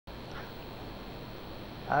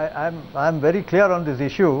I'm very clear on this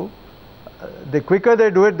issue. The quicker they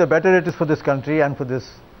do it, the better it is for this country and for the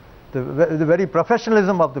very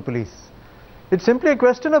professionalism of the police. It's simply a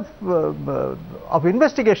question of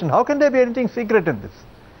investigation. How can there be anything secret in this?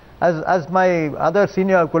 As my other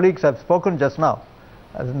senior colleagues have spoken just now,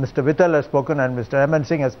 as Mr. Vittal has spoken and Mr. M.N.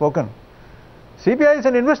 Singh has spoken, CBI is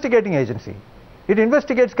an investigating agency. It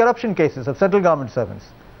investigates corruption cases of central government servants.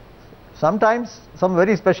 Sometimes some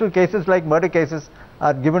very special cases like murder cases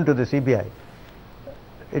are given to the CBI.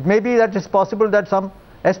 It may be that it's possible that some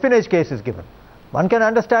espionage case is given. One can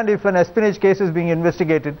understand if an espionage case is being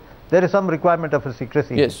investigated, there is some requirement of a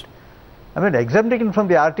secrecy. Yes. I mean, exempting it from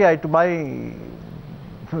the RTI to my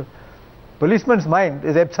policeman's mind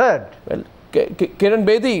is absurd. Well, Kiran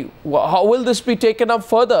Bedi, how will this be taken up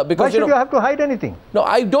further? Because why should you have to hide anything? No,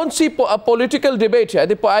 I don't see a political debate here.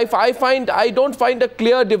 I don't find a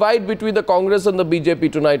clear divide between the Congress and the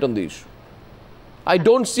BJP tonight on the issue. I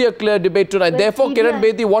don't see a clear debate tonight. Well, therefore, Kiran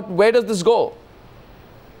Bedi, where does this go?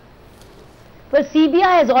 Well, CBI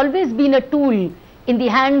has always been a tool in the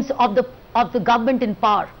hands of the government in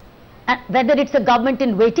power, whether it's a government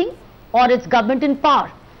in waiting or it's government in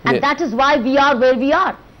power. And yes, that is why we are where we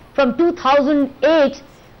are. From 2008,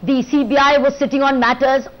 the CBI was sitting on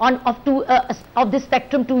matters of the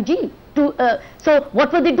spectrum 2G. So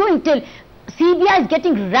what were they doing till CBI is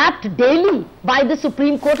getting wrapped daily by the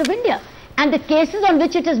Supreme Court of India, and the cases on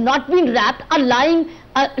which it has not been wrapped are lying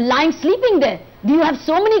sleeping there. You have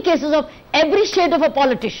so many cases of every shade of a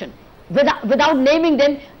politician, without naming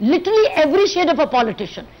them, literally every shade of a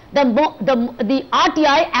politician. The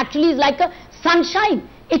RTI actually is like a sunshine.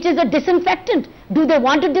 It is a disinfectant. Do they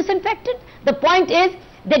want to disinfect it? The point is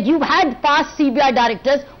that you had past CBI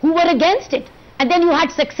directors who were against it, and then you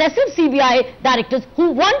had successive CBI directors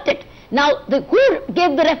who want it. Now, who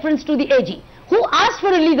gave the reference to the AG? Who asked for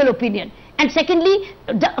a legal opinion? And secondly,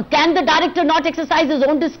 can the director not exercise his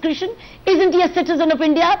own discretion? Isn't he a citizen of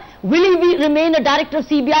India? Will he remain a director of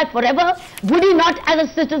CBI forever? Would he not, as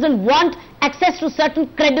a citizen, want access to certain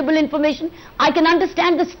credible information? I can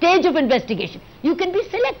understand the stage of investigation. You can be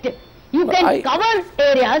selective. You can cover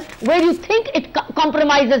areas where you think it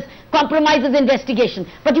compromises investigation.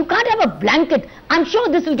 But you can't have a blanket. I'm sure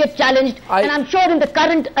this will get challenged, and I'm sure in the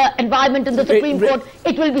current environment in the Supreme Court,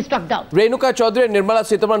 it will be struck down. Renuka Chaudhary and Nirmala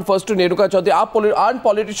Sitharaman, first to Renuka Chaudhary. Aren't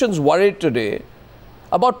politicians worried today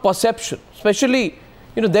about perception? Especially,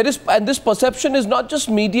 and this perception is not just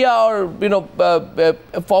media or,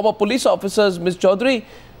 former police officers. Ms. Chaudhary,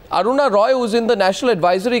 Aruna Roy, who is in the National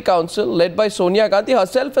Advisory Council, led by Sonia Gandhi,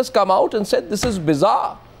 herself has come out and said this is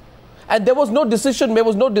bizarre. And there was no decision, there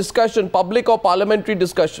was no discussion, public or parliamentary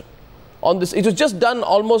discussion on this. It was just done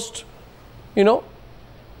almost, through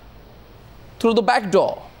the back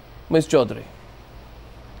door, Ms. Chaudhary.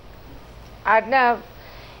 Arnav,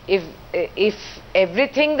 if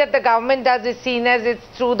everything that the government does is seen as it's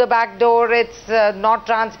through the back door, it's not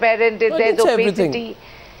transparent, there's opacity. Everything.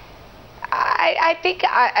 I think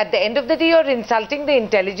at the end of the day, you're insulting the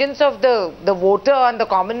intelligence of the voter and the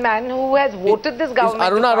common man who has voted this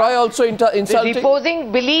government. Is Aruna Roy also insulting?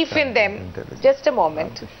 Reposing belief in them. Just a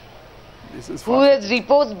moment. Who has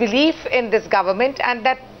reposed belief in this government, and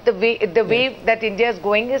that the way that India is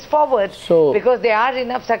going is forward. So, because there are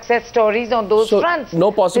enough success stories on those fronts.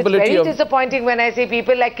 No possibility. It's very disappointing when I see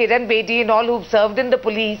people like Kiran Bedi and all who've served in the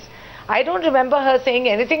police. I don't remember her saying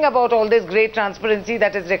anything about all this great transparency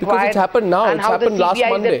that is required. Because it's happened now. And how the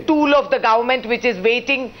CBI is a tool of the government which is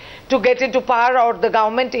waiting to get into power, or the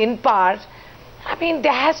government in power. I mean,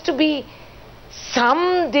 there has to be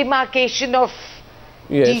some demarcation of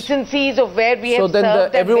decencies of where we have served. So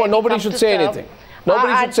then nobody should say anything.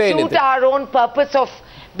 Nobody should say anything. Suit our own purpose of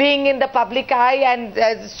being in the public eye and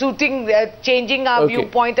changing our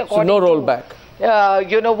viewpoint according to... So no rollback.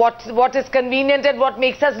 What is convenient and what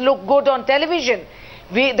makes us look good on television.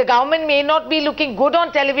 The government may not be looking good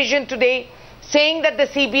on television today, saying that the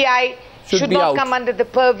CBI should not come under the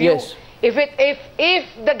purview. Yes. If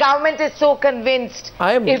the government is so convinced,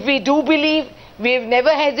 if we do believe, we've never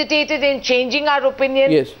hesitated in changing our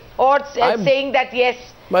opinion or saying that yes,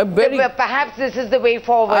 perhaps this is the way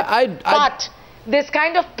forward. But this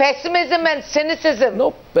kind of pessimism and cynicism,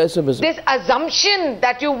 this assumption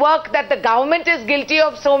that that the government is guilty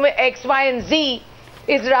of so X, Y and Z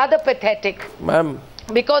is rather pathetic.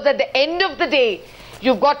 Because at the end of the day,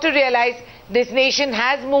 you've got to realize this nation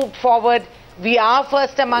has moved forward We are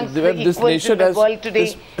first amongst the equals in the world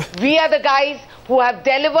today. We are the guys who have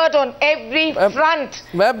delivered on every front.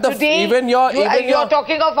 Today, you're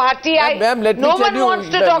talking of RTI. No one wants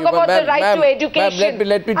to talk about the right to education.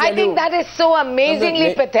 Let me tell I think that is so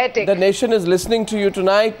amazingly pathetic. The nation is listening to you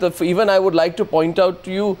tonight. Even I would like to point out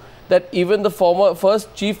to you that even the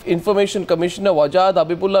first Chief Information Commissioner, Wajad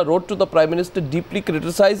Habibullah, wrote to the Prime Minister deeply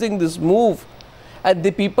criticizing this move. And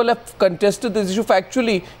the people have contested this issue.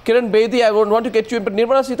 Factually, Kiran Bedi, I don't want to get you in, but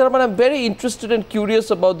Nirmala Sitharaman, I'm very interested and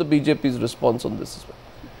curious about the BJP's response on this as well.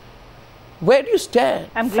 Where do you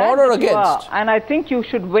stand? I'm glad for or that you against? are, and I think you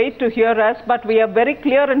should wait to hear us, but we are very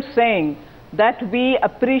clear in saying that we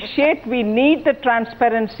appreciate, we need the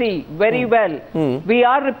transparency very well. We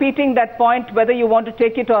are repeating that point whether you want to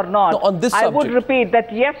take it or not. No, on this subject. I would repeat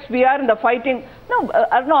that yes, we are in the fighting. No,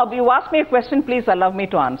 Arnab, you asked me a question, please allow me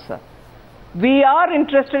to answer. We are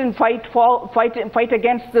interested in fight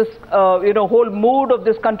against this, whole mood of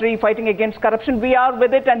this country, fighting against corruption. We are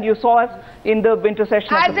with it, and you saw us in the winter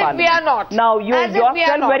session of the Parliament. As if we are not. Now, you yourself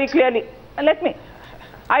very clearly. Let me.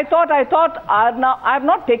 I thought I have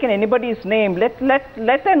not taken anybody's name. Let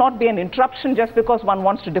there not be an interruption just because one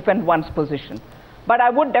wants to defend one's position. But I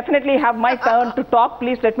would definitely have my turn to talk.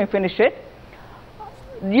 Please let me finish it.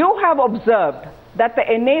 You have observed that the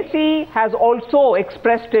NAC has also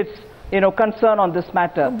expressed its concern on this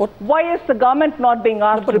matter. Why is the government not being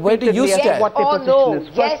asked repeatedly as to what their position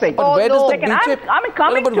is? First thing. But where does the BJP... I'm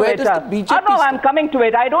coming to it. I'm coming to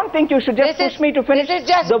it. I don't think you should just push me to finish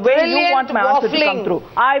the way you want my answer to come through.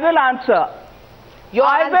 I will answer.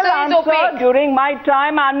 I will answer during my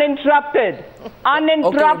time uninterrupted.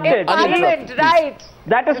 Uninterrupted. Parliament, right.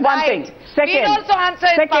 That is one thing. Second. We also answer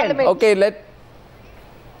in Parliament. Okay,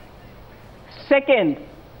 Second.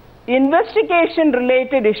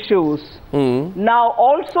 Investigation-related issues now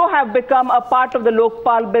also have become a part of the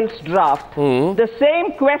Lokpal Bill's draft. The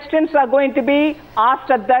same questions are going to be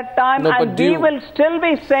asked at that time, and we will still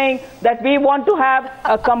be saying that we want to have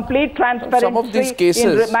a complete transparency some of these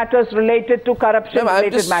cases, in matters related to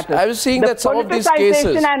corruption-related matters. I was seeing that some of these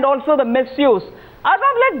cases... and also the misuse.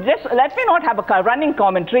 Let me not have a running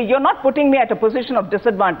commentary. You're not putting me at a position of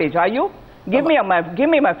disadvantage, are you? Give me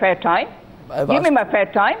my fair time. Give me my fair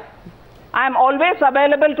time. I'm always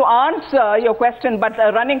available to answer your question, but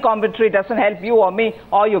a running commentary doesn't help you or me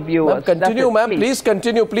or your viewers. Continue, ma'am. Please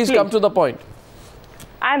continue. Please come to the point.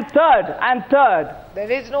 And third, there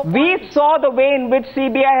is no point. We saw the way in which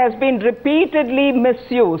CBI has been repeatedly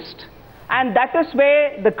misused. And that is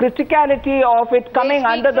where the criticality of it coming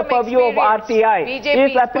under the purview of RTI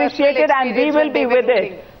is appreciated, and we will be with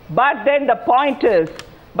it. But then the point is,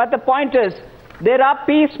 there are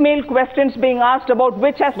piecemeal questions being asked about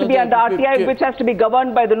which has to be under RTI, which has to be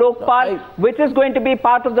governed by the Lokpal, which is going to be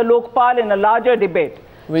part of the Lokpal in a larger debate.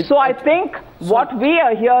 So I think what we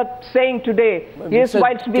are here saying today is,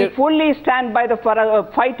 whilst we fully stand by the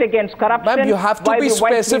fight against corruption, ma'am, you have to be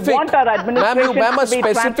specific. We want our administration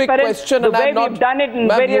a specific question, the way we've done it in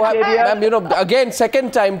various areas. Ma'am, again,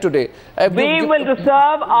 second time today. We will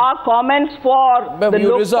reserve our comments for the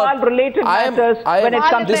Lokpal-related matters when it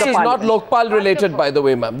comes to the This is not Lokpal-related, by the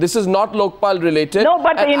way, ma'am. This is not Lokpal-related. No,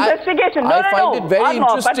 but the investigation... I find it very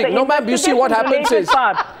interesting. No, ma'am, you see what happens is...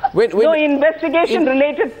 No,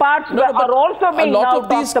 investigation-related parts are also being now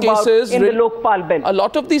talked about in the Lokpal Bill. A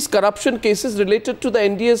lot of these corruption cases related to the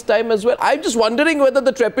NDA's time as well. I'm just wondering whether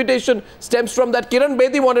the trepidation stems from that. Kiran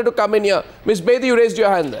Bedi wanted to come in here. Ms. Bedi, you raised your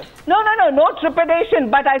hand there. No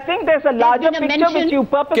trepidation, but I think there's a larger picture which you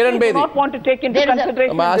purposely do not want to take into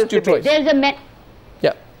consideration in this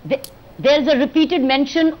debate. There's a repeated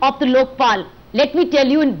mention of the Lokpal. Let me tell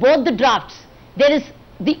you, in both the drafts, there is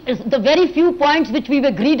the very few points which we've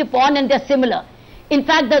agreed upon, and they're similar. In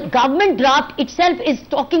fact, the government draft itself is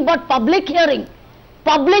talking about public hearing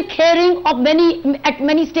of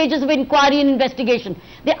many stages of inquiry and investigation.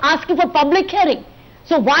 They're asking for public hearing.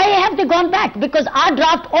 So why have they gone back? Because our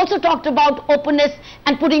draft also talked about openness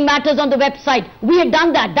and putting matters on the website. We had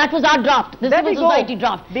done that. That was our draft, the civil society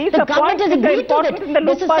draft. The government has agreed to it.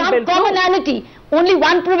 This is some commonality. Only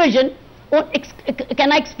one provision.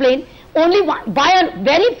 Can I explain? Only one, by a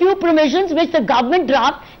very few provisions which the government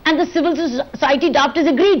draft and the civil society draft is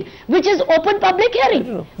agreed, which is open public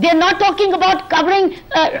hearing. They are not talking about covering,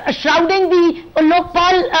 shrouding the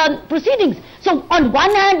Lokpal proceedings. So on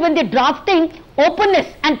one hand, when they're drafting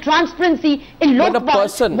openness and transparency in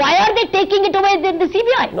Lokpal, why are they taking it away in the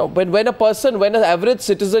CBI? No, but when an average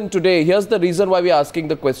citizen today, here's the reason why we're asking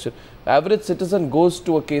the question. Average citizen goes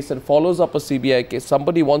to a case and follows up a CBI case.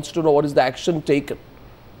 Somebody wants to know what is the action taken.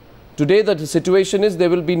 Today, the situation is there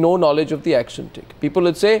will be no knowledge of the action taken. People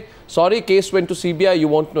will say, sorry, case went to CBI, you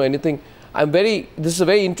won't know anything. This is a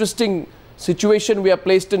very interesting situation we are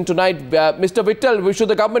placed in tonight. Mr. Vittal, should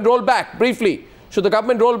the government roll back? Briefly, should the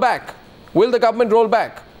government roll back? Will the government roll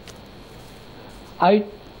back? I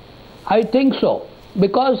think so,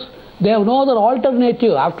 because they have no other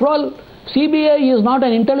alternative. After all, CBI is not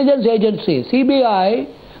an intelligence agency. CBI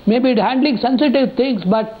may be handling sensitive things,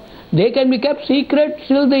 but they can be kept secret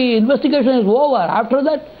till the investigation is over. After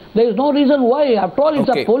that, there is no reason why. After all, it's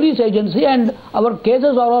a police agency and our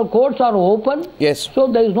cases or our courts are open. Yes. So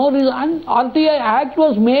there is no reason. And RTI Act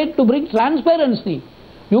was made to bring transparency.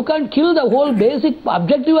 You can't kill the whole basic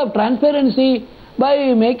objective of transparency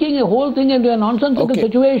by making a whole thing into a nonsensical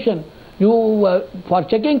situation. For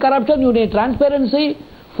checking corruption, you need transparency.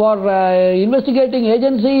 For investigating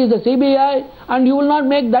agency is the CBI, and you will not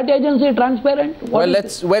make that agency transparent.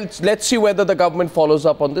 Let's see whether the government follows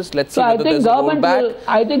up on this. Let's see whether there's a rollback.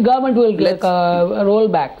 I think government will roll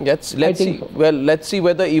back. Let's see. So. Well, let's see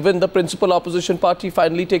whether even the principal opposition party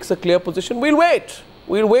finally takes a clear position. We'll wait.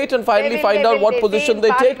 We'll wait and finally find out what position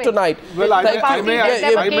they take tonight. Well, I may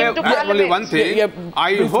add only one thing.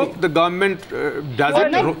 I hope the government does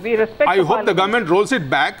it. I hope the government rolls it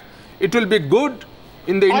back. It will be good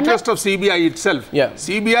in the interest of CBI itself.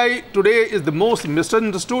 CBI today is the most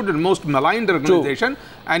misunderstood and most maligned organization,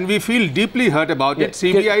 and we feel deeply hurt about it.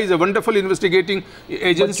 CBI is a wonderful investigating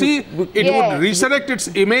agency. It would resurrect its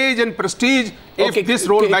image and prestige if this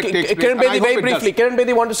rollback takes place. Kiran Bedi, very briefly. Kiran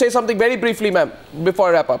Bedi, want to say something very briefly, ma'am, before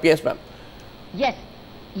I wrap up. Yes, ma'am. Yes.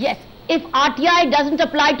 If RTI doesn't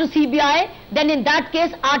apply to CBI, then in that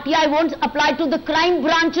case, RTI won't apply to the crime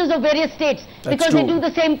branches of various states because they do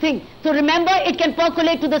the same thing. So remember, it can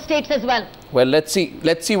percolate to the states as well. Well, let's see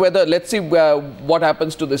what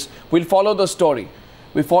happens to this. We'll follow the story.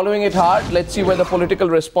 We're following it hard. Let's see where the political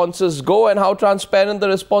responses go and how transparent the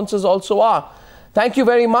responses also are. Thank you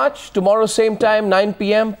very much. Tomorrow, same time, 9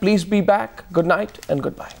 p.m. Please be back. Good night and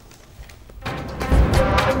goodbye.